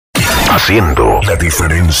haciendo la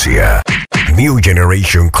diferencia. New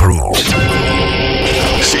Generation Crew.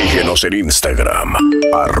 Síguenos en Instagram,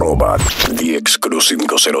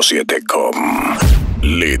 @DXCrew507com.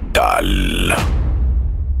 Letal.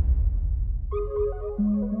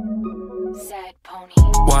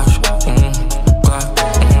 Watch, clock,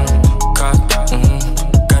 cost,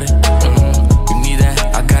 got it, you need that,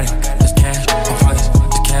 I got it, that's cash, my pockets,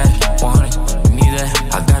 it's cash, 100, you need that,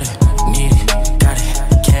 I got it, need it, got it,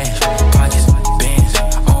 cash, pockets, bands,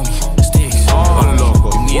 on me, sticks, you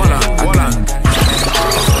need that, I got it.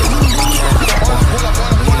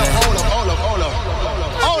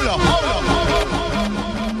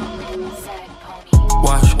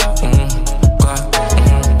 Watch, clock,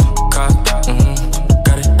 cost,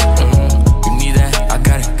 got it, you need that, I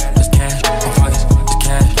got it, that's cash, my pockets, it's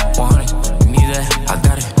cash, 100, you need that, I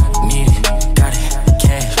got it, need it, got it,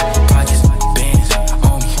 cash, pockets, bands,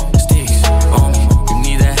 on me, sticks, on me, you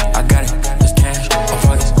need that, I got it, that's cash, my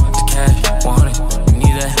pockets, it's cash, 100, you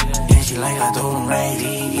need that. Yeah, she like I told him right,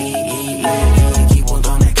 keep on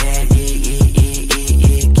doing that cat,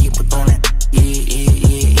 keep on doing that,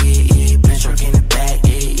 bitch working the back,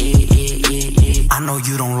 I know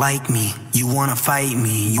you don't like me, you wanna fight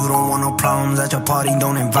me, you don't want no problems at your party,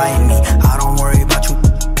 don't invite me, I don't worry about you,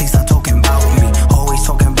 please stop talking about me, always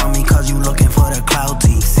talking about me cause you looking for the clout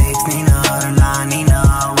team, 6 Nina, the 9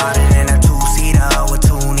 Nina, riding in a 2-seater with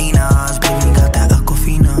 2 Ninas, baby got that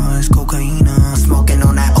Aquafina, it's cocaina, smoking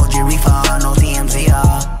on that OG reefer, no TMZ,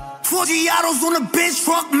 4 Giados on a bitch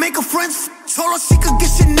truck, make her friends, told her she could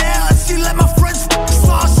get Chanel if she let my friends,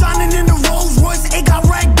 star shining in the Rolls Royce, it got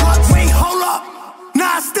rag bucks, wait, hold up,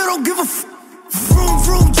 nah, I still don't give a vroom,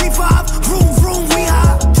 vroom, G5, vroom, vroom, we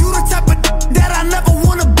high. You the type of that I never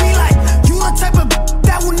wanna be like. You the type of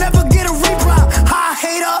that will never get a reply. High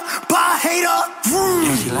hater, bye hater, vroom.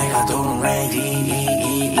 Yeah, she like I told him right,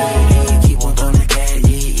 keep on doing that cat,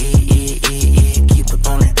 keep on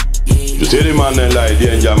doing that. You see the man en la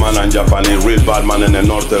India man and Japanese, real bad man en el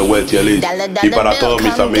norte, el west y el east. Y para todos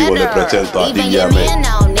mis amigos les presento a DJ Man.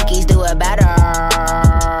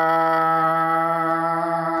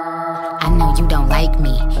 You don't like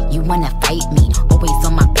me, you wanna fight me. Always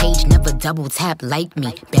on my page, never double tap like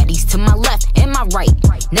me. Baddies to my left and my right.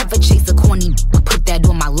 Never chase a corny, put that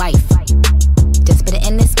on my life. Just put it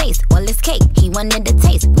in his face, all his cake. He wanted the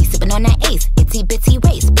taste, we sippin' on that ace. Itty bitty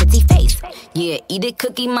waist, pretty face. Yeah, eat it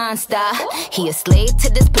cookie monster. He a slave to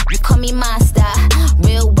this, but you call me monster.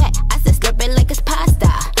 Real wet, I said slurp it like it's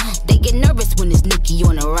pasta. They get nervous when it's Nicki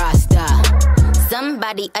on the roster.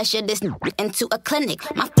 Somebody usher this into a clinic.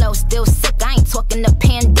 My flow still sick, I ain't talking the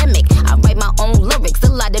pandemic. I write my own lyrics,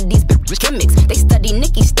 a lot of these gimmicks. They study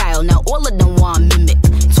Nicki style, now all of them want mimic.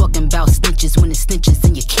 Talking about snitches when it's snitches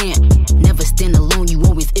and you can't. Never stand alone, you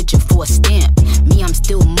always itching for a stamp. Me, I'm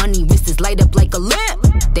still money, wrists light up like a lamp.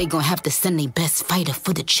 They gon' have to send their best fighter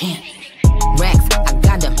for the champ. Racks, I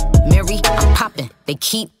got them. Mary, I'm popping. They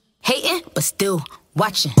keep hating, but still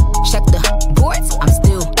watching. Check the boards, I'm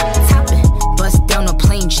still topping. Bust down a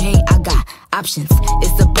plain Jane, I got options.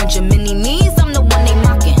 It's a bunch of mini-me's, I'm the one they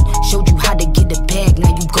mocking. Showed you how to get a bag,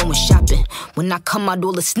 now you going shopping. When I come out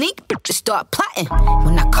all the sneak, bitches start plotting.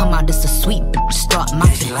 When I come out it's a sweet, bitches start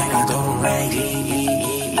mopping. She like I told him right,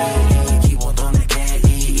 keep on doing that cat,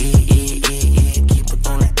 keep on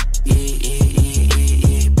doing that,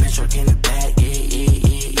 bitch working the back,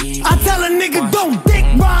 I tell a nigga don't dick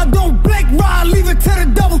ride, don't blink ride, leave it to the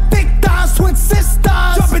double thick thighs, twin sisters.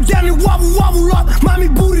 Drop it down and wobble, wobble up, mommy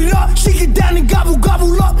boot it up, she get down and gobble,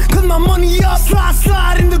 gobble up, cause my money up. Slide,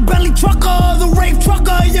 slide in the belly trucker, the rave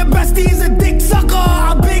trucker, your bestie is a dick sucker,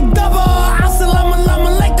 a big double, assalamu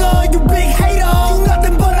alaikum, you big hater, you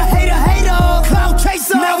nothing but a hater, hater, cloud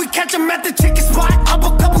chaser. Now we catch him at the chicken spot, up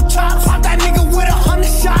a couple chops, pop that nigga with 100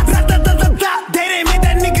 shots, da da da da da, they didn't make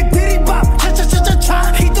that nigga diddy bop, cha cha cha cha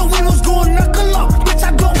cha, he thought we was going knuckle up, bitch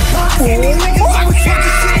I go pop, and these niggas always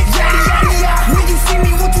talking shit, yada yada yada, when you see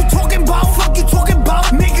me what you talking about, fuck you talking about,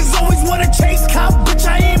 niggas always wanna chase clout, bitch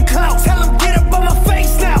I am clout, tell him get up on my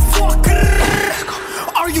face now, fuck it.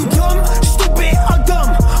 Are you dumb, stupid, or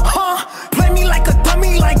dumb, huh, play me like a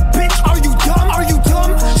dummy, like bitch, are you dumb,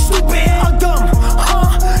 stupid, or dumb,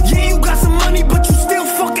 huh, yeah you got some money but you still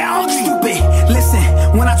fucking ugly, stupid, listen,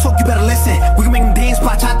 when I talk you better listen, we can make them dance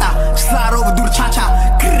bachata, slide over, do the cha-cha,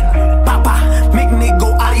 papa, make nigga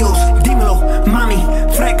go adios, dímelo, mami,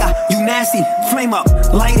 freca, you nasty, flame up,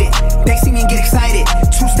 light it, they see me and get excited,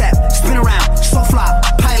 two-step, spin around, so fly,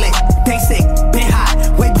 pilot, they sick, been hot,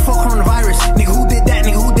 way before coronavirus, nigga who did that,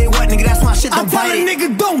 nigga who did what, nigga that's my shit, don't bite it. I tell a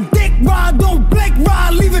nigga don't dick ride, don't blink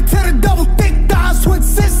ride, leave it to the double thick thighs, twin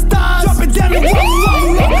sisters, drop it down and wobble,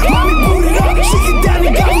 wobble up, mommy boot it up, she get down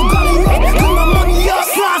and gobble, gobble up,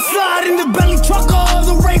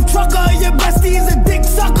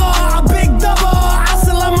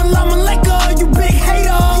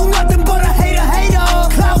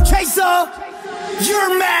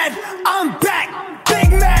 I'm back.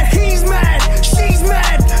 Big mad, he's mad, she's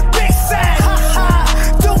mad, big sad. Ha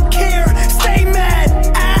ha, don't care, stay mad.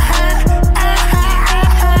 Ha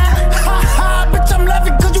ha, bitch, I'm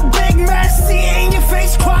laughing cause you big mad. See it in your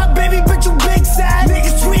face, cry, baby, bitch, you big sad.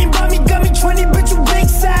 Niggas tweeting about me, got me 20, bitch, you big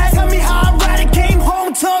sad. Tell me how I ride it, came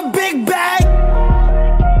home to a big bag.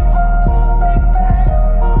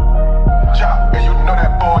 Yeah, and you know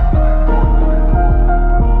that boy.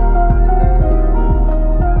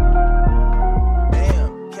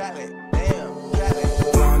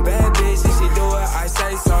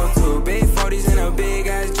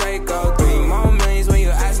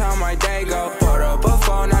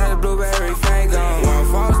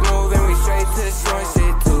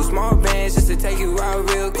 Take you out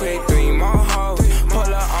real quick, 3 more hoes. Pull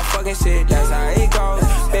up, I'm fucking shit, that's how it goes.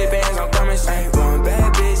 Big bands, I'm coming straight. One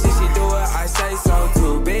bad bitch, if she do it, I say so.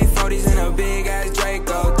 2 big 40s and a big ass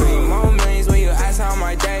Draco. 3 more millions when you ask how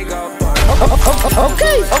my day go.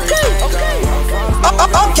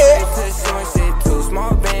 Okay. 2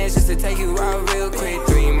 small bands just to take you out real quick.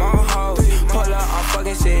 3 more hoes. Pull up, I'm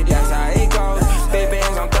fucking shit, that's how it goes. Big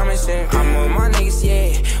bands, I'm coming straight. I'm with my niggas,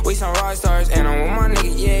 yeah. We some rock stars, and I'm with my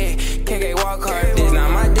niggas, yeah. KK walk hard, this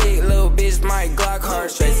not my dick, little bitch, my Glock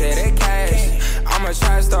hard. Straight to the cash, I'm a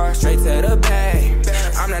trap star, straight to the bag.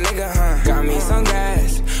 I'm that nigga, huh? Got me some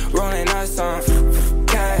gas, rolling up some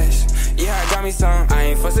cash. Yeah, I got me some. I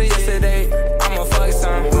ain't fussing yesterday, I'ma fuck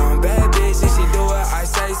some. One bad bitch, if she do it, I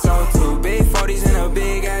say so. 2 big 40s and a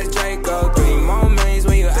big ass Draco. 3 more millions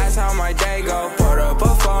when you ask how my day go. Poured up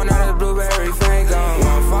a phone, now the blueberry fango.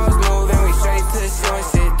 One false move and we straight to short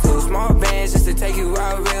shit. 2 small bands just to take you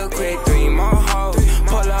out real quick. 3 more hoes,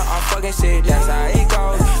 pull up, I'm fucking shit, that's how it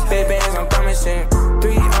goes. Big bands, I'm coming shit.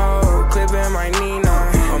 3-0, clipping my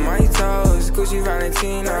Nina. On my toes, Gucci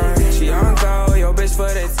Valentina. She on go, your bitch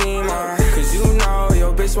for the team, cause you know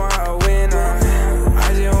your bitch want a winner.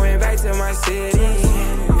 I just went back to my city,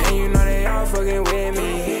 and you know they all fucking with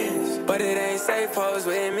me. But it ain't safe, pose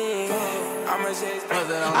with me.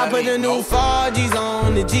 I put the new 4Gs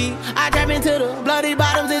on the G. I trap into the bloody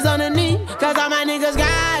bottoms is underneath. Cause all my niggas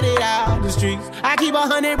got it out the streets. I keep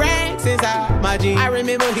 100 racks inside my jeans. I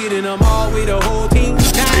remember hitting them all with the whole team.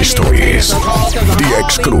 Esto es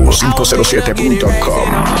DXCrew507.com.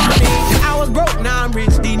 I was broke, now I'm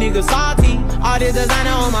rich, these niggas salty. All this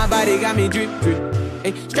designer on my body got me drip, drip.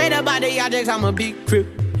 Hey, straight up out the objects, I'm a big crip.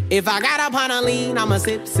 If I got up on a lean, I'ma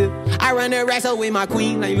sip, sip. I run the racks up with my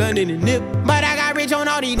queen like London and Nip. But I got rich on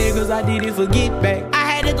all these niggas, I didn't forget back. I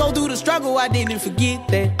had to go through the struggle, I didn't forget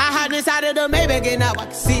that. I hopped inside of the Maybach and now I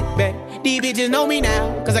can sit back. These bitches know me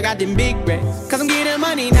now, cause I got them big racks. Cause I'm getting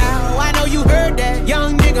money now, I know you heard that.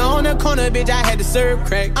 Young nigga on the corner, bitch, I had to serve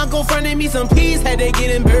crack. Uncle fronted me some peas, had to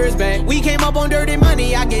get them birds back. We came up on dirty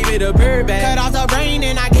money, I gave it a bird back. Cut off the brain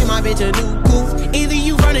and I gave my bitch a new coupe. Either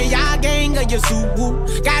you running y'all gang or you Subaru.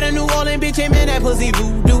 Got a New Orleans bitch, and man, that pussy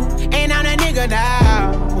voodoo. And I'm that nigga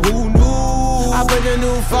now, who knew? I put the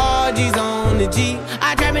new 4Gs on the G.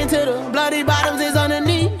 I trap into the bloody bottoms is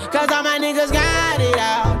underneath. Cause all my niggas got it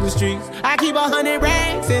out the streets. I keep 100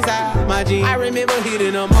 racks inside my jeans. I remember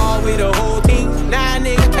hitting them all with the whole team. Now a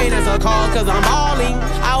nigga can't answer calls cause I'm balling.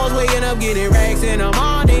 I was waking up getting racks in the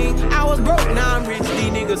morning. I was broke, now I'm rich,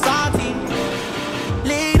 these niggas salty.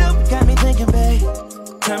 Lead up, got me thinking, babe.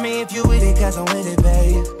 Tell me if you with it, cause I'm with it,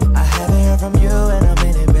 babe. I haven't heard from you and I'm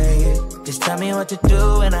in it, babe. Just tell me what to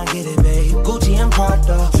do and I get it, babe. Gucci and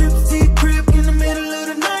Prada. Trip crib in the middle of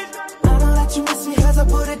the night. I don't let you miss me cause I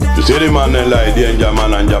put it down. Tu eres man en la idea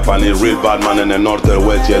man en Japanese, real bad man en el norte, el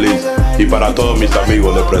west y el east. Y para todos mis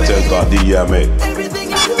amigos les presento a DJ Ahmed.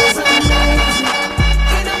 Everything you do is amazing.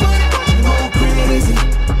 Ain't nobody gonna go crazy.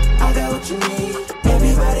 I got what you need.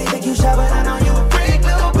 Everybody think you shy, but I know you a freak,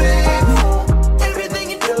 little baby.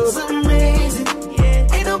 Everything you do is amazing.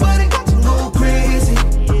 Ain't nobody gonna go crazy.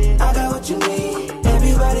 I got what you need.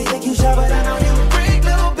 Everybody think you shy, but I know you a freak,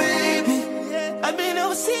 little baby. I've been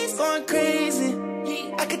overseas going crazy.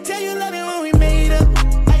 I could tell you love it when we made up.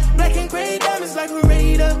 Black and gray diamonds like we're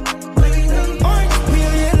radar. Orange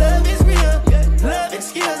peel, yeah, love is real. Love and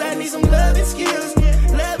skills, I need some love and skills.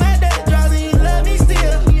 Love my dad draws and you love me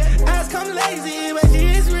still. Eyes come lazy, but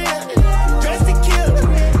she is real. Dressed to kill.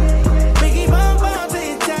 Biggie bomb bomb till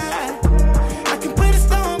you die. I can put a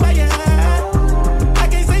stone by your eye. I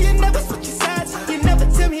can't say you never switch your sides. You never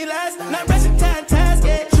tell me lies. Not rushing ties,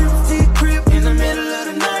 yeah. Trip crib in the middle of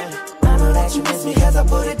the night. I know that you miss me cause I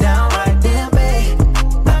put it down right there, babe.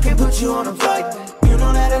 I can put you on a flight. You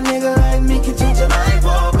know that a nigga like me can change your life,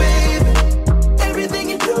 oh baby. Everything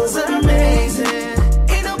you do is amazing.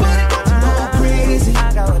 Ain't nobody gonna go crazy.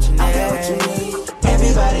 I got what you need.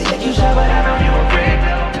 Everybody think you shy, but I know you a freak.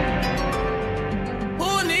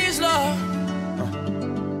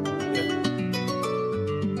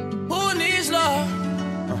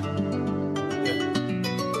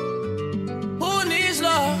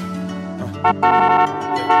 So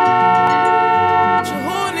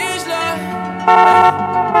who needs love?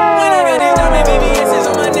 When I got these diamond BBS's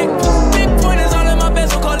on my neck, big pointers all in my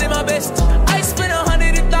best, so call it my best. I spent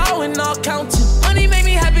 100,000 all counting. Money make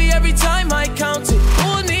me happy every time I count it.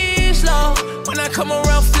 Who needs love? When I come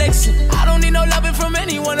around flexing, I don't need no loving from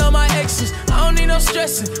any one of my exes. I don't need no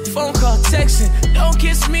stressing, phone call, texting. Don't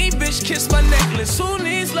kiss me, bitch, kiss my necklace. Who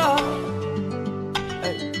needs love?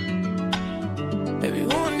 Hey. Baby,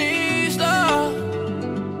 who needs love?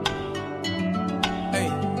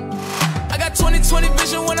 Hey. I got 20/20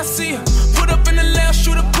 vision when I see her. Put up in the lounge,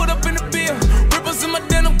 shooter, put up in the beer. Ripples in my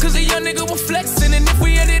denim, cause a young nigga was flexing. And if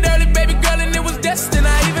we ended early, baby girl, and it was destined,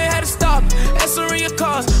 I even had to stop, answering your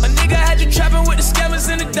calls. A nigga had you trapping with the scammers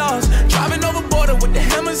and the dogs. Driving over border with the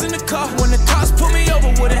hammers in the car. When the cops pull me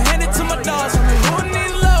over, would've handed to my dogs. I mean, who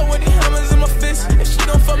needs love with the hammers in my fist? If she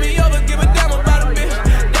gon' fuck me over, give a damn about a bitch.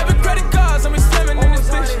 Debit credit cards, I be slamming in this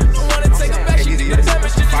bitch. Don't wanna take it back, she need the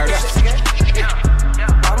damage to the bitch.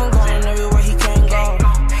 I've been going everywhere he can go.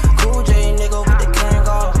 Cool J nigga with the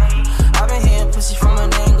Kango. I've been hitting pussy from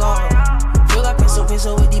an angle. Feel like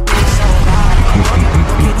peso with the big sound.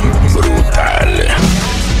 Brutal.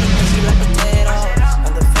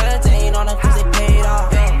 And the feds ain't on them cause they paid off.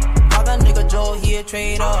 Call that nigga Joe, he a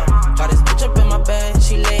trader. Got this bitch up in my bed,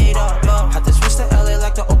 she laid up. Had to switch to LA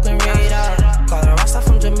like the Oakland Raiders. Call her Rasta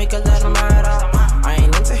from Jamaica, let him ride up. I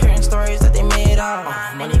ain't into hearing stories that they made up.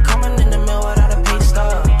 Money coming in the mail without a pay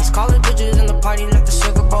stub. These college bitches in the party like the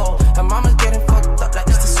Sugar Bowl. And mama's getting fucked up like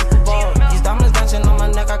it's the Super Bowl. These diamonds dancing on my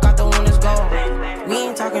neck, I got the winners gold. We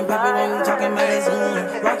ain't talking paper when we talking magazine.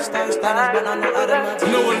 Rockstar status, but on the other month. You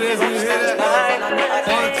know what it is when you hear that?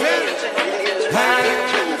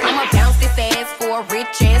 I'ma bounce this ass for a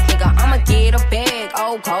rich ass nigga. I'ma get a bag,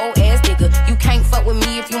 old cold ass nigga. You can't fuck with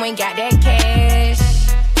me if you ain't got that cash.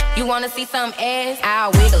 You wanna see some ass?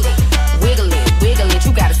 I'll wiggle it, wiggle it, wiggle it.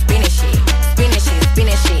 You gotta spin it shit, spin it shit, spin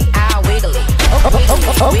it shit. I'll wiggle it, wiggle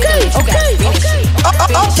it, wiggle it. You gotta spin it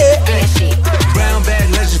shit, spin it shit. Brown bag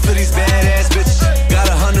legend for these badass bitches. Got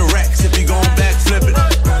 100 racks if you gon' backflip it.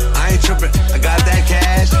 I ain't trippin', I got that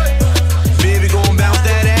cash. Baby gon' bounce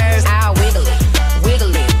that ass. I'll wiggle it,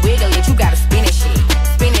 wiggle it, wiggle it. You gotta spin it shit,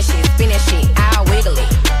 spin it shit, spin it shit. I'll wiggle it,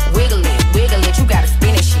 wiggle it, wiggle it. You gotta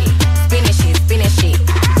spin it shit, spin it shit, spin it shit.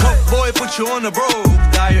 Coke boy, put you on the road.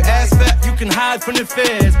 Dye your ass fat, you can hide from the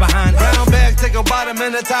feds. Behind brown bag, take a bottom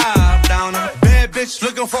and a top down. Bad bitch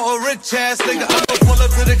looking for a rich ass nigga. I'ma pull up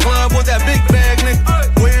to the club with that big bag, nigga.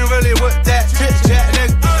 We ain't really with that chit chat,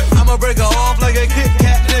 nigga. I'ma break her off like a Kit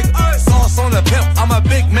Kat, nigga. Sauce on the pimp, I'm a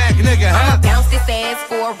Big Mac, nigga. I'ma bounce this ass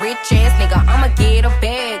for a rich ass nigga. I'ma get a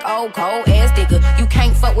bag, old cold ass nigga. You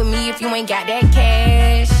can't fuck with me if you ain't got that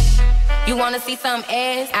cash. You wanna see some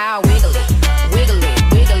ass? I'll wiggle it, wiggle it,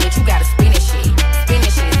 wiggle it. You gotta spin it shit, spin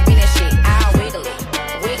it shit, spin it shit. I'll wiggle it,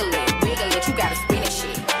 wiggle it, wiggle it. You gotta spin it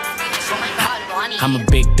shit. I'm a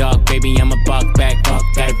big dog, baby, I'm a buck back.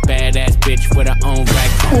 Got a badass bitch with her own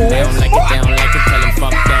rack. They don't like it, tell them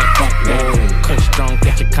fuck that. Whoa, Kush strong,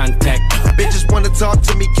 get your contact. Bitches wanna talk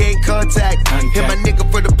to me, can't contact. Hit my nigga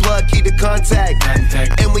for the plug, keep the contact.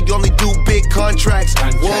 And we only do big contracts.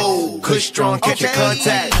 Whoa, Kush strong, catch your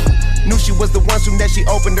contact. Knew she was the one soon that she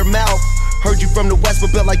opened her mouth. Heard you from the west,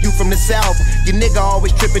 but built like you from the south. Your nigga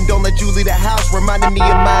always tripping, don't let you leave the house. Reminding me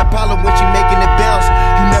of my Impala when she making it bounce.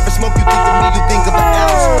 You never smoke, you think of me, you think of an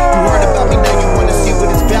ounce. You heard about me, now you wanna see what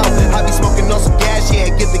it's about. I be smoking on some gas, yeah,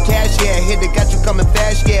 get the cash, yeah. Hit it, got you coming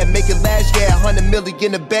fast, yeah, make it last, yeah. 100 million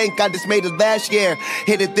in the bank, I just made it last year.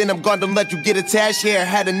 Hit it, then I'm gone, don't let you get attached here.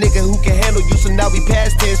 Had a nigga who can handle you, so now we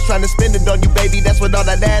past tense. Trying to spend it on you, baby, that's what all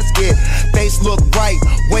that ass get. Face look right,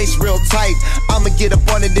 waist real tight. I'ma get up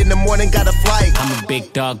on it in the morning, got a flight. I'm a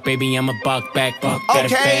big dog, baby, I'm a buck back. Got a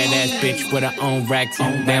badass bitch with her own racks.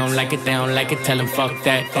 They don't like it, tell them fuck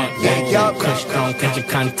that. Whoa, Kush strong, catch your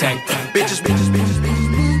contact. Bitches.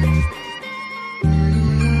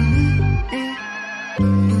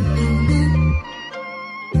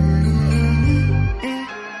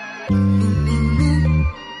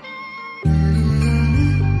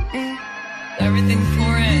 Everything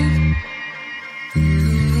for it.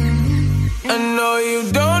 I know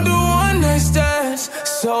you don't do one night stands,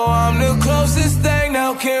 so I'm the closest thing.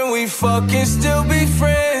 Now can we fucking still be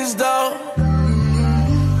friends though?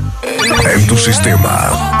 En tu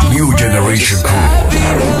sistema, New Generation Crew.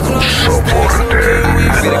 Soporte.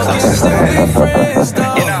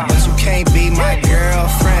 But you can't be my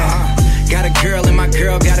girlfriend. Got a girl and my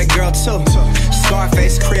girl got a girl too.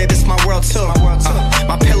 Scarface crib, it's my world too.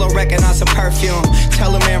 My pillow recognize a perfume.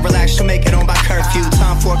 Tell a man relax, she'll make it on by curfew.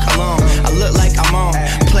 Time for cologne, I look like I'm on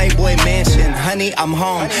Playboy Mansion, honey, I'm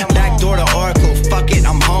home. Back door to Oracle, fuck it,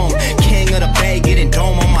 I'm home. King king of the bay, getting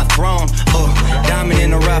dome on my throne. Diamond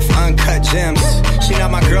in the rough, uncut gems. She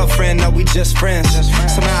not my girlfriend, no, we just friends.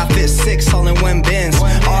 Somehow I fit 6 all in one bins.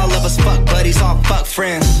 All of us fuck buddies, all fuck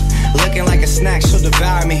friends. Looking like a snack, she'll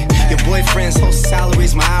devour me. Your boyfriend's whole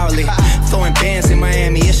salary's my hourly. Throwing bands in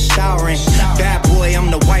Miami, it's showering. Bad boy, I'm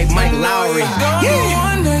the white Mike Lowry. Yeah.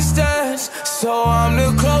 Understand, so I'm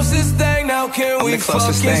the closest thing. Now can we fuck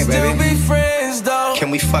and still be friends, though? Can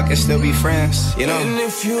we fuck and still be friends, you know? And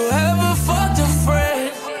if you ever fucked a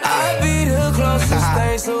friend, I'd be the closest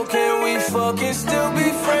thing. So can we fuck and still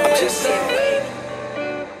be friends? Just say,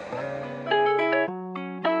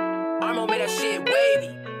 I'm gonna make that shit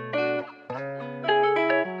wavy.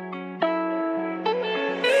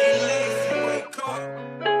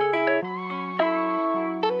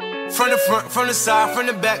 From the front, from the side, from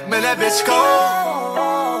the back, man, that bitch go.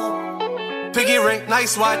 Piggy ring,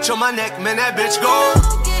 nice watch on my neck, man, that bitch go.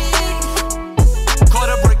 Caught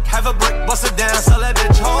a brick, have a brick, bust it down, sell that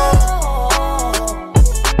bitch home.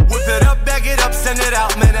 Whip it up, bag it up, send it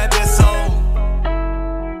out, man, that bitch so.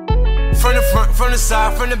 From the front, from the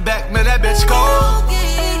side, from the back, man, that bitch go.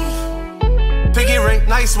 Piggy ring,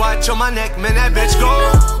 nice watch on my neck, man, that bitch go.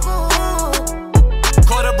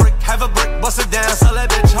 Caught a brick, have a brick, bust it down, sell that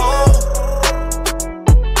bitch home.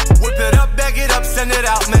 Whip it up, bag it up, send it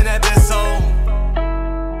out, man, that bitch so.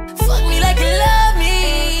 Fuck me like you love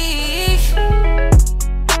me.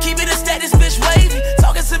 Keep it a status, bitch wavy.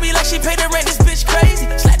 Talking to me like she paid the rent, this bitch crazy.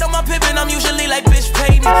 Slapped on my pippin', I'm usually like, bitch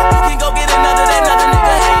pay me. You can go get another, that another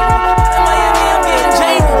nigga hate me. Out in Miami, I'm getting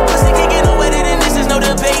jaded. Pussy can get no wetter than this, there's no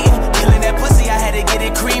debating. Killing that pussy, I had to get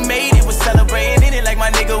it cremated. Was celebrating in it like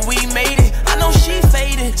my nigga, we made it. I know she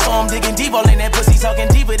faded, so I'm digging deep, all in that pussy, talking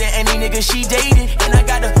deeper than any nigga she dated. And I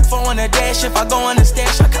got a phone on the dash, if I go on the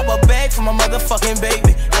stash, I cop a bag for my motherfucking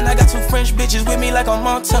baby. And I got 2 French bitches with me like I'm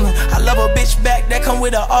Montana. I love a bitch back that come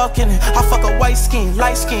with a arc in it. I fuck a white skin,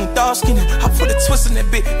 light skin, dark skin. I put a twist in that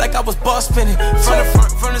bitch like I was boss spinning. From the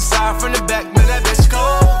front, from the side, from the back, man, that bitch go.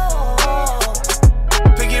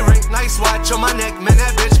 Piggy ring, nice watch on my neck, man,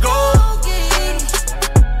 that bitch go.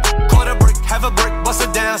 Caught a brick, have a brick, bust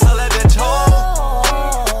it down, sell that bitch home.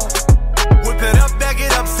 Whip it up, bag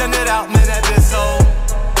it up, send it out, man, that bitch so.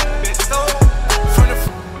 Bitch so. From the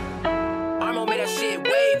I'm gonna make that shit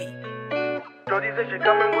wavy. Jody said she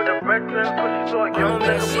coming with a breakfast, cause she saw a young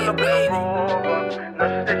nigga pull up in a Rover. Now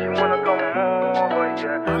she said she wanna come over,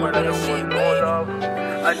 yeah. But I don't want no love.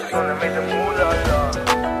 I just wanna make the moolah love,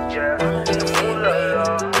 yeah. The moolah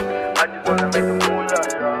love. I just wanna make the moolah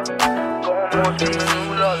love. Go on, screaming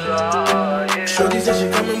moolah love, yeah. Shorty said she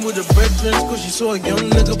coming with a breakfast, cause she saw a young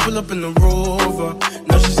nigga pull up in the Rover.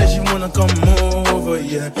 Now she said she wanna come over,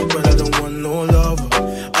 yeah. But I don't want no love.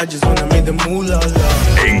 I just wanna make the moolah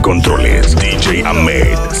love. En controles, DJ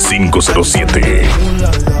Ahmed 507.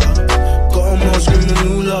 Como screaming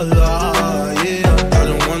ooh la la, yeah. I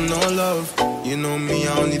don't want no love. You know me,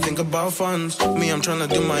 I only think about funds. Me, I'm tryna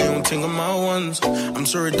do my own thing on my ones. I'm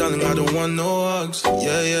sorry, darling, I don't want no hugs.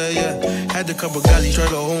 Yeah, yeah, yeah. Had a couple galley try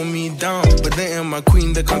to hold me down, but they ain't my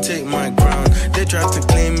queen, they can't take my crown. They tried to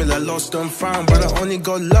claim it, I lost and found, but I only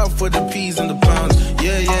got love for the peas and the pounds.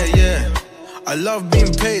 Yeah, yeah, yeah. I love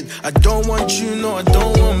being paid. I don't want you, no, I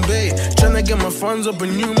don't want bait. Tryna get my funds up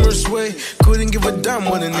in numerous way. Couldn't give a damn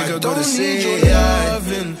what a nigga gotta say. I don't need your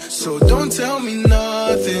loving, so don't tell me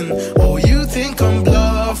nothing. Oh, you think I'm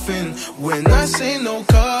bluffing when I say no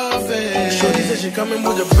coffee. Shorty said she coming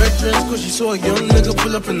with a breakfast, cause she saw a young nigga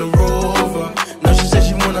pull up in the Rover. Now she said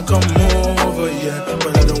she wanna come over, yeah.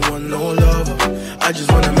 But I don't want no lover. I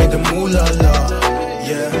just wanna make the moolah la,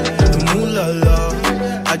 yeah. The moolah la.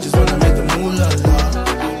 I just wanna make the moolah la.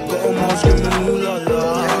 Go on, screaming moolah la.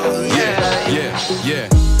 Yeah, yeah, yeah.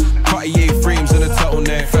 Cartier frames and a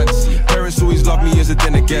turtleneck. Fancy. Parents always love me as a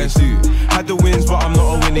dinner guest. Had the wins, but I'm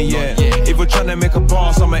not a winner yet. If we're trying to make a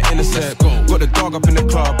pass, I'm an innocent. Got the dog up in the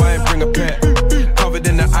club, I ain't bring a pet. Covered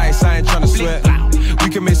in the ice, I ain't trying to sweat. We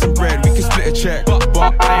can make some bread, we can split a check. But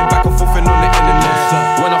I ain't back and forth and on the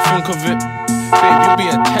internet. When I think of it, babe, you'll be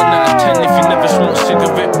a 10 out of 10 if you never smoke a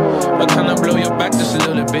cigarette. But can I blow your back just a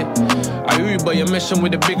little bit? I hear you, but you're messing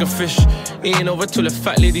with a bigger fish. It ain't over till the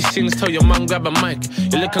fat lady sings. Tell your mom grab a mic.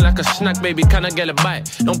 You're looking like a snack, baby, can I get a bite?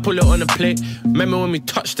 Don't pull it on the plate. Remember when we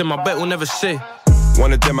touched them, I bet we'll never say.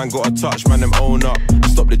 One of them man got a touch, man, them own up.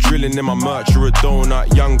 Stop the drilling in my merch, you're a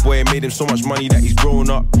donut. Young boy made him so much money that he's grown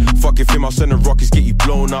up. Fuck if him, I'll send the rockets, get you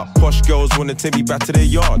blown up. Posh girls wanna take me back to their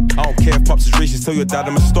yard. I don't care if pops is racist, tell your dad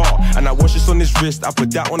I'm a star. And I watch this on his wrist, I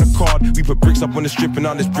put that on the card. We put bricks up on the strip and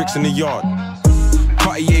now there's bricks in the yard.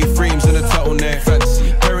 Cartier frames and a turtleneck.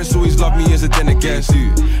 Fancy. Parents always love me as a den again.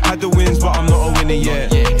 Had the wins, but I'm not a winner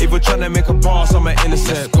yet. If we're trying to make a pass, I'm an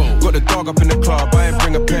intercept. Got the dog up in the club, I ain't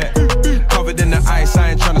bring a pet. Covered in the ice,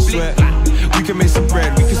 I ain't trying to sweat. We can make some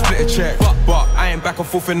bread, we can split a check. But I ain't back and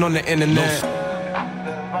forth and on the internet.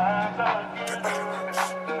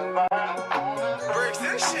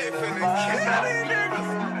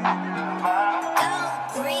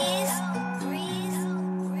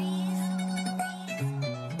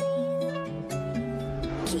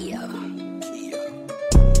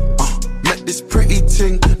 This pretty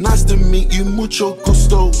ting, nice to meet you, mucho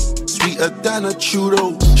gusto. Sweeter than a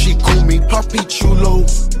churro, she call me Papi Chulo.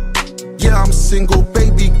 Yeah, I'm single,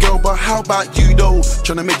 baby girl, but how about you though?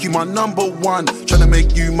 Tryna make you my number one, tryna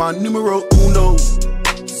make you my numero uno.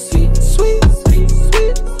 Sweet, sweet, sweet,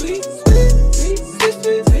 sweet, sweet, sweet, sweet,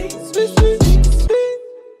 sweet, sweet, sweet,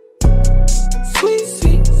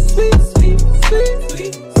 sweet, sweet,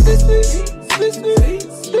 sweet,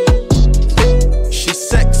 sweet. She's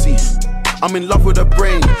sexy, I'm in love with her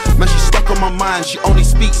brain. Man, she's stuck on my mind. She only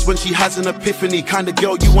speaks when she has an epiphany. Kinda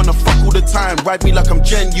girl you wanna fuck all the time. Ride me like I'm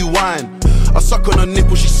genuine. I suck on her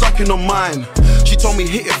nipple, she's sucking on mine. She told me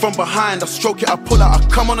hit it from behind. I stroke it, I pull out, I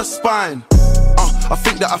come on her spine. I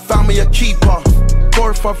think that I found me a keeper. 4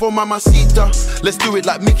 or 5 on mamacita. Let's do it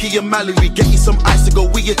like Mickey and Mallory. Get you some ice to go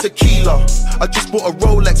with your tequila. I just bought a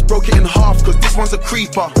Rolex, broke it in half, cause this one's a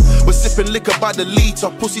creeper. We're sipping liquor by the litre.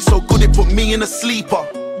 Pussy so good it put me in a sleeper.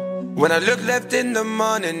 When I look left in the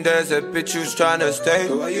morning, there's a bitch who's tryna stay.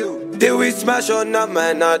 Who are you? Did we smash or not,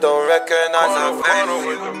 man? I don't recognize her face. I don't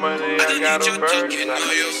need your talking, no,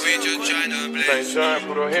 your feet just tryna blaze.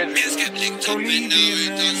 Let's get linked up and now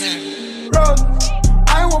it doesn't.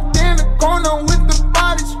 I walked in the corner with the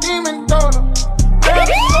body screaming daughter. I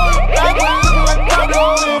look like Pablo.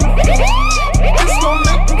 This gon'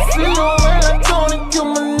 make me feel away like Tony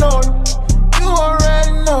Cumanolo. You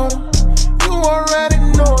already know them. You already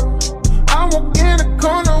know them. I walk in the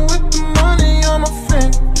corner with the money on my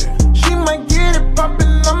finger. She might get it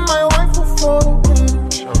poppin', I might wife her for the win.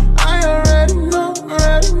 I already know,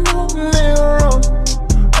 nigga rose.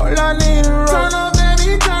 All I need is rose. Turn up,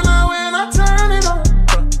 baby, turn up when I turn it on.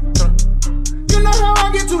 You know how I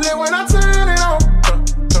get too late when I turn it on.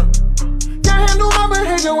 Can't handle my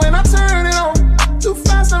behavior when I turn it on. Too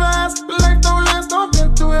fast and fast, but life don't last, I've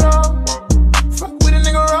been through it all. Fuck with a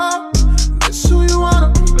nigga raw, that's who you wanna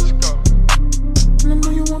be. And I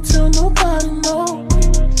know you won't tell nobody, no.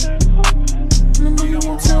 And I know you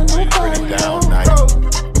won't tell nobody, no.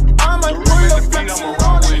 I might pull up flexing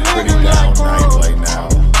on the nigga like right now.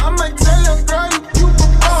 I might tell your girl you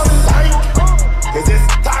can call it like. Cause it's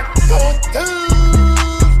Taco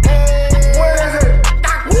Tuesday. What is it?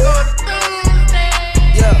 Taco Tuesday.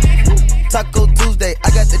 Yeah, Taco Tuesday. I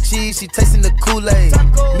got the cheese, she tasting the Kool-Aid.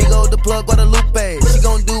 Migo the plug, Guadalupe. She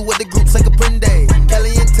gon' do what the group say Caprende.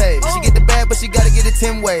 Caliente. She get the bag, but she gotta get it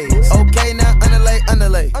 10 ways. Okay, now underlay.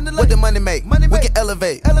 What the money make? We can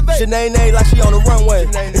elevate. Shanae like she on the runway.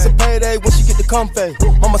 It's a payday when she get the comfy.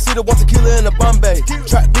 Mama Cedar wants tequila in a Bombay.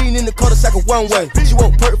 Trap bean in the cul-de-sac of one way. She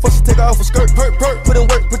won't perk before she take her off her skirt. Put in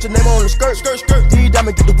work, put your name on the skirt. D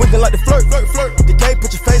diamond get the wiggin' like the flirt. The K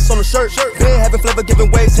put your face on the shirt. Been having flavor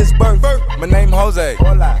giving way since birth. My name Jose.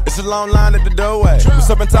 It's a long line at the doorway. We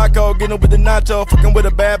serving taco, getting with the nacho. Fucking with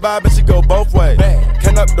a bad vibe, and she go both ways.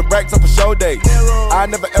 Can up the racks off a show day. I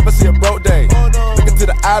never ever see a broke day. Look into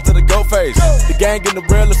the eyes of the goat face. The gang getting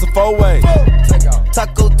the real, it's a 4-way.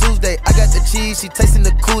 Taco Tuesday, I got the cheese, she tasting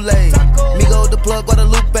the Kool-Aid. Migo the plug,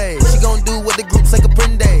 Guadalupe. She gon' do what the group say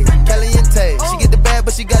Caprende. Caliente. She get the bag,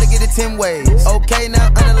 but she gotta get it 10 ways. Okay, now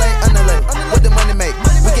underlay. What the money make?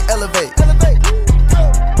 We can elevate.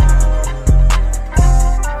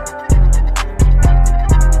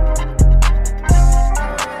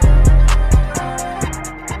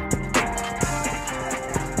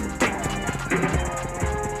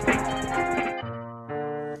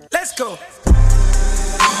 Let's go.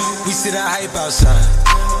 We see the hype outside,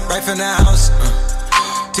 right from the house.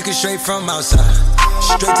 Took it straight from outside,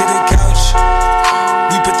 straight to the couch.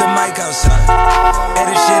 We put the mic outside,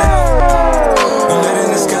 edit shit out. We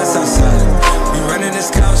letting the scouts outside, we running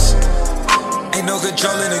this house. Ain't no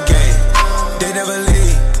control in the game, they never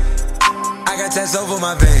leave. I got tats over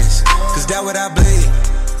my veins, cause that what I bleed.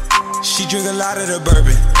 She drink a lot of the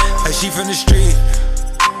bourbon, like she from the street.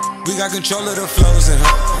 We got control of the flows in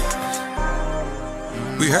her.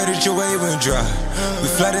 We heard that your wave went dry. We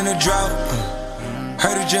flood in the drought.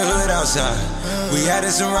 Heard that your hood outside. We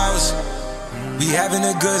added some routes. We having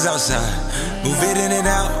the goods outside. Move it in and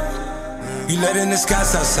out. You letting the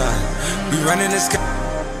scouts outside. We running the sky.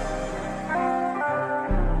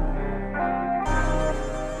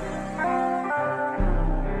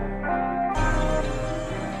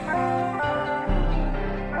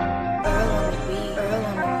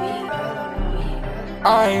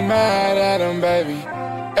 I ain't mad at him, baby.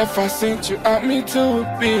 If I sent you out, me too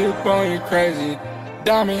would be up on you crazy.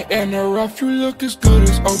 Diamond in the rough, you look as good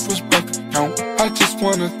as Oprah's bank account. I just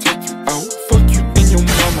wanna take you out, fuck you in your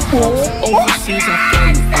mama house. Overseas, I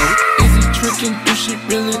fly you out. Is he tricking? Do she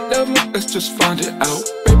really love me? Let's just find it out.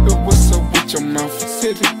 Baby, what's up with your mouth?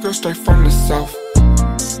 City girl straight from the south.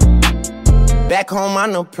 Back home,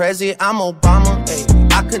 I'm no president, I'm Obama. Ay.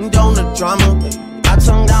 I condone the drama. Ay. I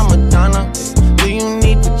tongue down Madonna. Ay. Do you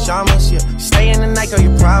need pajamas? Yeah. Stay in the night, girl, you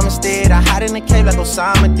promised it. I hide in the cave like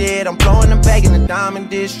Osama did. I'm blowing the bag in the diamond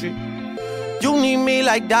district. You need me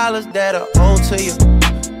like dollars that are owed to you.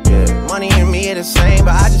 Yeah. Money and me are the same,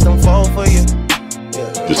 but I just don't fall for you.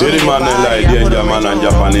 Tu sei rimane la idea in Yamana in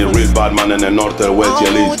Japan, real bad man en el norte, el west y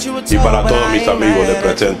el east. Y para todos mis amigos les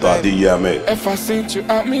presento a DJ. If I sent you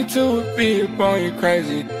out, me too would be up on you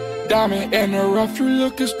crazy. Diamond in the rough, you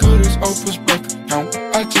look as good as Oprah's bank account.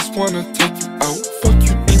 I just wanna take you out, fuck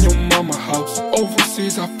you in your mama house.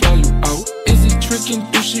 Overseas, I fly you out. Is he tricking?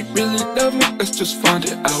 Do she really love me? Let's just find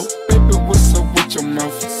it out. Baby, what's up with your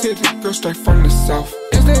mouth? City girl straight from the south.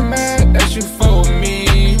 Is they mad that you for me?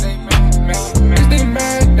 Is they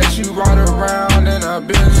mad that you ride around in a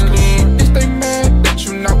Bentley? Is they mad that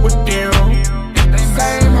you not with them?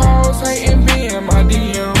 Same hoes hating me in my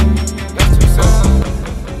DM. That's what's up.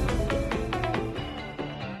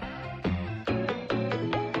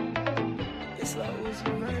 It's like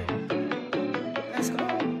Uzi, man. Let's go.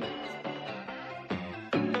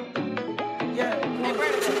 Yeah.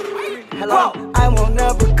 Hello. I won't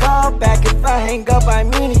never call back if I hang up. I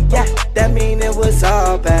mean it. Yeah. That mean it was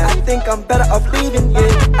all bad. I think I'm better off leaving, yeah.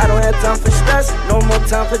 I don't have time for stress, no more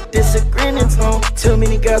time for disagreements, no. Too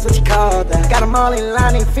many girls, what you call that? Got them all in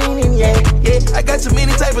line and fiending, yeah. Yeah, I got too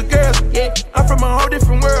many type of girls, yeah. I'm from a whole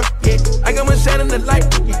different world, yeah. I got one shine in the light,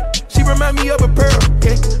 yeah. She remind me of a pearl,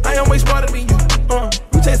 yeah. I am way smarter than you,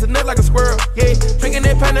 You taste a nut like a squirrel, yeah. Drinking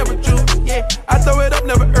that pineapple juice, yeah. I throw it up,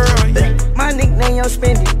 never earl, yeah. My nickname, Young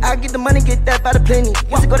Spendy. I get the money, get that by the plenty.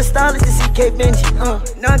 Used to go to Starless to see K Benji,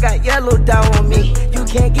 Now I got yellow down on me. You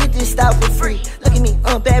can't get this style for free. Look at me,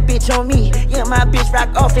 bad bitch on me. Yeah, my bitch rock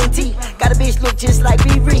off in T. Got a bitch look just like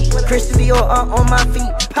Riri. Christian Dior on my feet.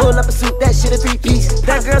 Pull up a suit, that shit a 3-piece.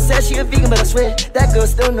 That girl said she a vegan, but I swear that girl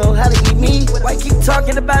still know how to eat me. Why keep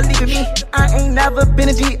talking about leaving me? I ain't never been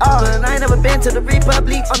in DR, and I ain't never been to the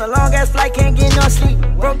Republic. On a long ass flight, can't get no sleep.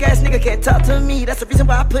 Broke ass nigga can't talk to me. That's the reason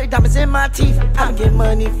why I put diamonds in my teeth. I've been getting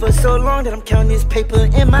money for so long that I'm counting this paper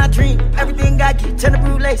in my dream. Everything I get, turn the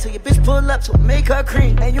brulee, so your bitch pull up, so make her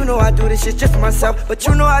cream. And you know I do this shit just for myself, but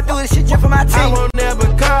you know I do this shit just for my team. I won't never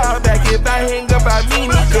call back if I hang up. I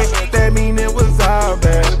mean it, yeah. That mean it was all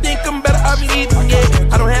bad. I think I'm better off leaving,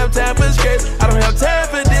 yeah. I don't have time for stress, I don't have time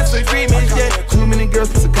for disagreements, yeah. Too many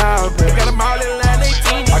girls to call back. Got them all in line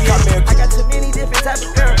 18. I got too many different types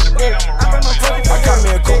of girls, yeah. I'm from a broken I got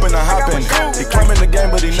me a coupe and a hoppin'. He came in the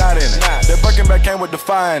game, but he not in it. That Birkin back came with the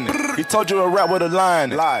fine. He told you a rap with a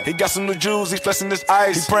line. He got some new jewels, he flexing his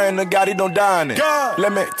ice. He praying to God he don't die in it.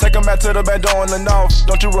 Let me take him back to the back door in the north.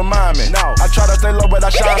 Don't you remind me? I try to stay low, but I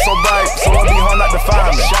shine so bright, so I'll be hard not to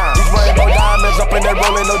find me. These rainbow diamonds up in that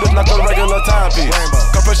rolling, no, this not the regular timepiece.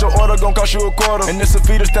 Confession order gon' cost you a quarter, and this a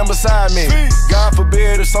fee to stand beside me. God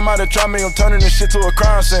forbid if somebody try me, I'm turning this shit to a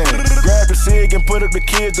crime scene. Grab the cig and put up the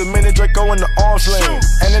kids, the minute Draco in the arms sling.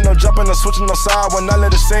 And then I'm jumping and switching on side when I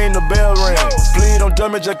let it sing, the bell ring. Please don't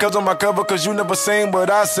judge me just cause on my cover, cause you never seen what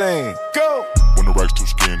I sing. Go! When the racks too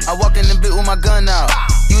skinny. I walk in the bit with my gun out.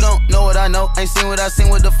 You don't know what I know, ain't seen what I seen,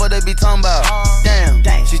 what the fuck they be talking about.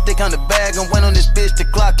 Damn, she stick on the bag and went on this bitch to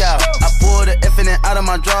clock out. I pulled the effing out of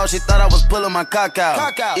my draw, she thought I was pulling my cock out.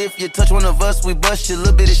 If you touch one of us, we bust you,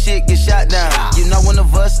 little bit of shit get shot down. You not one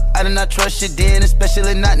of us, I did not trust you then,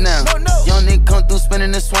 especially not now. Young nigga come through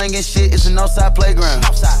spinning and swinging shit, it's an outside playground.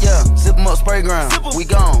 Yeah, zip 'em up, spray ground. We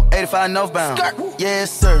gone, 85 northbound.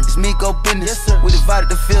 Yes sir, it's me go business. We divided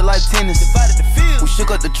the field like tennis. We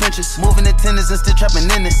shook up the trenches, moving the tennis and still trapping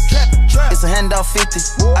in it. It's a handout 50,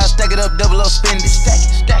 I stack it up, double up, spend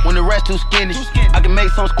it. When the rest too skinny, I can make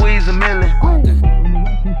some squeeze a million.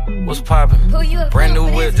 What's poppin'? Brand new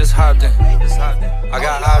whip, just hopped in. I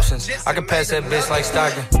got options, I can pass that bitch like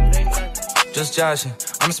Stockton. Just joshing,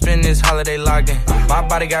 I'm spending this holiday logged in. My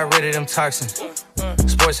body got rid of them toxins.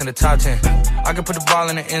 Sports in the top 10. I can put the ball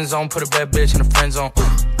in the end zone, put a bad bitch in the friend zone.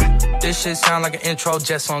 This shit sound like an intro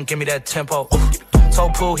jet song, give me that tempo.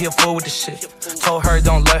 Told Pooh he a fool with the shit. Told her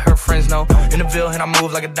don't let her friends know. In the Ville and I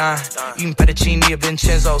move like a dime. Eating fettuccine at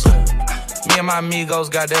Vincenzo's. Me and my amigos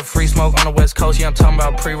got that free smoke on the West Coast. Yeah, I'm talking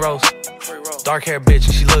about pre-rolls. Dark hair bitch,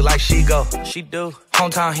 and she look like she go. She do.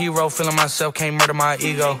 Hometown hero, feeling myself, can't murder my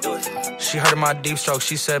ego. She heard of my deep stroke.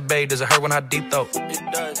 She said, babe, does it hurt when I deep throat?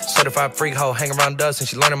 Certified freak hoe, hang around dust, and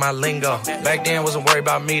she learning my lingo. Back then, wasn't worried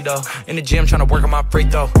about me though. In the gym, trying to work on my free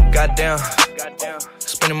throw. Goddamn.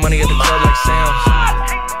 Spending money at the club like Sam's.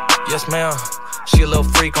 Yes, ma'am. She a little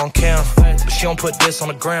freak on cam, but she don't put this on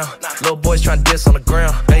the ground. Little boys tryna diss on the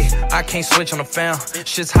ground. Hey, I can't switch on the fan.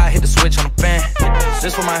 Shit's hot, hit the switch on the fan.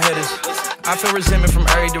 This where my head is. I feel resentment from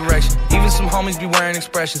every direction. Even some homies be wearing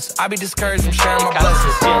expressions. I be discouraged from sharing my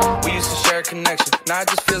blessings. We used to share a connection. Now it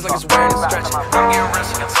just feels like it's wearing and stretching. I'm getting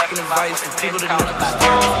restless and taking advice from people that never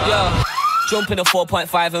understand. Yeah. Jump in a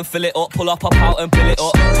 4.5 and fill it up. Pull up out and fill it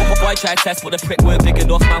up. Boy try test, but the prick weren't big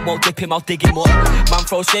enough. Man won't dip him, I'll dig him up. Man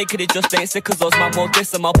throw shade, cause it just ain't sick as us. Man won't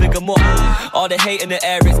diss him, I'll big him up. All the hate in the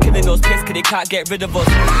air, it's killing us. Piss, cause they can't get rid of us.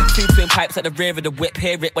 2 twin pipes at the rear of the whip.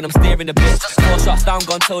 Hear it when I'm steering the bitch. 4 shots down,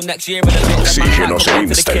 gone till next year. Síguenos en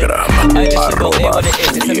Instagram,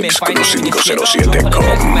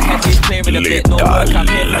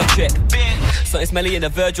 @LinkDescarga.com. Something smelly in a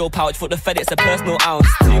Virgil pouch. For the Fed, it's a personal ounce.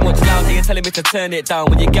 Too much loud, and you're telling me to turn it down.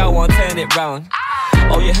 When your gal won't turn it round.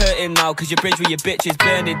 Oh, you're hurting now, cause your bridge with your bitch is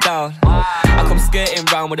burning down. I come skirting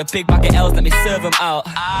round with a big bag of L's, let me serve them out.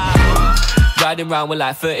 Riding round with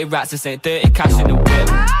like 30 rats, this ain't 30 cash in the whip.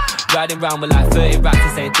 Riding round with like 30 rats,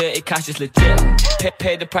 this ain't 30 cash, it's legit.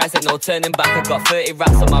 Pay the price, ain't no turning back, I got 30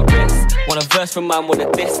 rats on my wrist. Want a verse from man, want a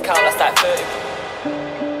discount, that's like 30.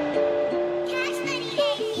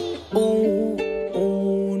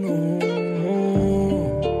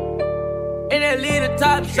 In that little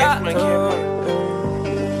top shop,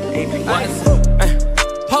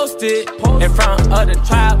 posted in front of the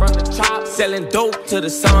trap, selling dope till the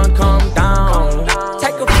sun come down.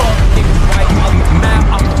 Take a fuck, nigga, right off the map,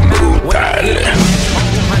 when I hit it,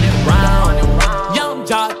 100 round. Young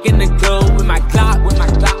jock in the club with my clock.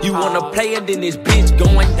 You wanna play and then this bitch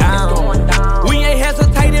going down. We ain't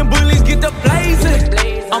hesitating, bullies get the blazing.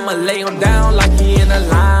 I'ma lay him down like he in a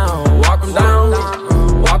lounge. Walk him down,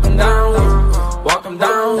 walk him down. Walk him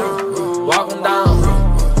down, walk him down,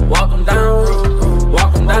 walk him down,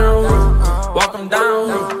 walk him down, walk him down,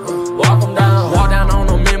 walk him down. Walk down on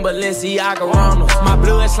them in Balenciaga Ronalds. My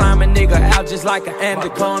blood slime a nigga out just like an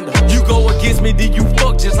anaconda. You go against me, then you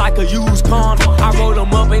fuck just like a used condom. I roll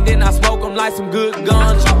them up and then I smoke them like some good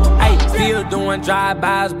guns. Hey, still doing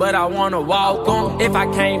drive-bys, but I wanna walk them. If I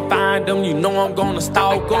can't find them, you know I'm gonna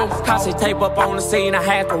stalk them. Cause tape up on the scene, I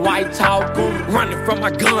had to white talk them. Running from my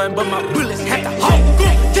gun, but my bullets had to hold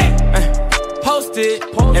them. Posted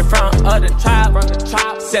in front of the trap,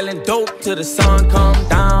 selling dope till the sun come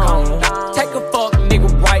down. Take a fuck nigga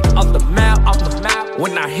right off the map,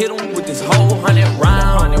 when I hit him with this whole 100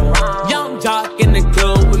 round. Young jock in the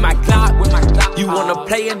club with my clock. You wanna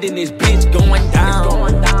play and then this bitch going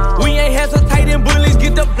down. We ain't hesitating, bullies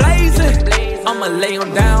get the blazing. I'ma lay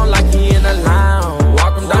him down like he in a lounge.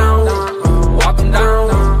 Walk him down, walk him down,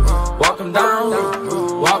 walk him down,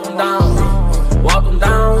 walk him down, walk him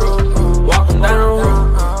down, walk him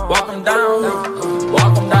down, walk him down,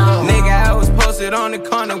 walk him down. Nigga, I was posted on the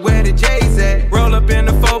corner where the J's at. Roll up in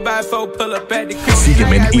the 4x4, pull up at the crib.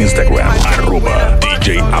 Sígueme en Instagram,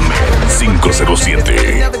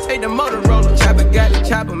 @DJ-Amer507. Never take the Motorola. Chopper got the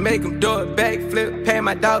chopper, make him do a backflip. Pay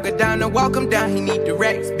my dog down and walk him down, he need the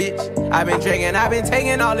racks, bitch. I've been drinking, I've been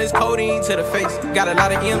taking all this codeine to the face. Got a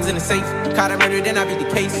lot of M's in the safe. Caught a murder, then I beat the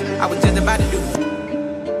case. I was just about to do it.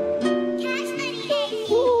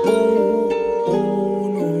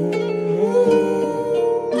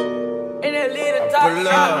 Pull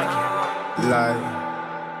up, like,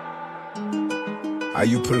 how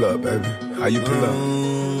you pull up, baby? How you pull up?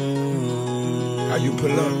 How you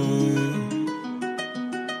pull up?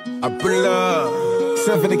 I pull up.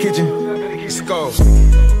 Stuff in the kitchen. Let's go.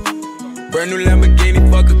 Brand new Lamborghini,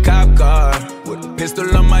 fuck a cop car. With a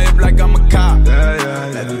pistol on my hip like I'm a cop.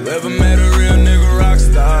 Have you ever met a real nigga rock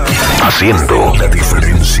star? Haciendo la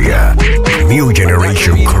diferencia. New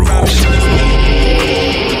Generation Crew.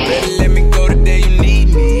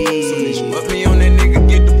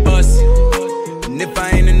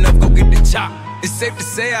 It's safe to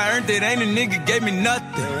say I earned it, ain't a nigga gave me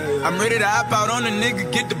nothing. I'm ready to hop out on a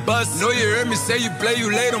nigga, get the bus. Know you heard me say you play,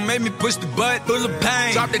 you late, don't make me push the butt. Full of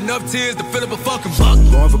pain, dropped enough tears to fill up a fucking buck.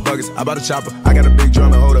 Going for buggers, I bought a chopper. I got a big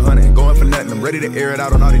drum and hold 100. Ain't going for nothing, I'm ready to air it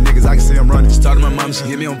out on all these niggas, I can see I'm running. She talked to my mom, she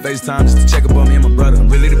hit me on FaceTime just to check up on me and my brother. I'm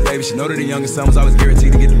really the baby, she know that the youngest son was always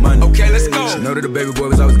guaranteed to get the money. Okay, let's go. She know that the baby boy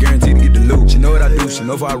was always guaranteed to get the loot. She know what I do, she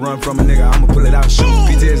know if I run from a nigga, I'ma pull it out, shoot.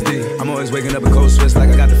 PTSD, I'm always waking up in cold sweats like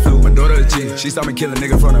I got the flu. My daughter a G, she saw me kill a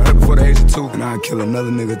nigga in front of her before the age of 2. And I'd kill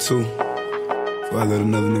another nigga too, before I let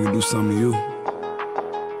another nigga do something to you.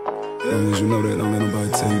 As long as you know that, don't let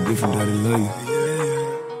nobody tell you different, daddy love you.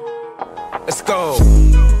 Let's go.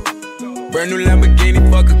 Brand new Lamborghini,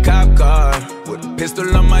 fuck a cop car. With a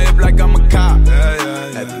pistol on my hip like I'm a cop.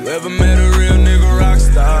 Have you ever met a real nigga rock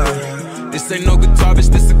star? This ain't no guitar, bitch,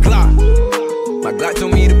 this a Glock. My Glock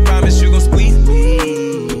told me to promise you gon' squeeze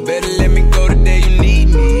me. You better let me go the day you need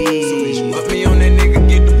me. So bitch, you put me on that nigga,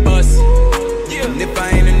 get the bus. And if I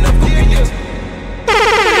ain't enough, go get it.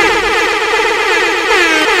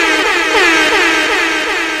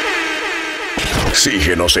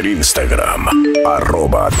 Síguenos en Instagram,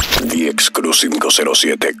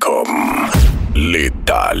 @TheExCrew507com.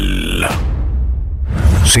 Letal.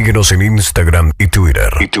 Síguenos en Instagram y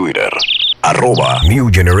Twitter.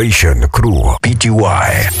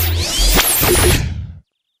 @NewGenerationCrewPTY.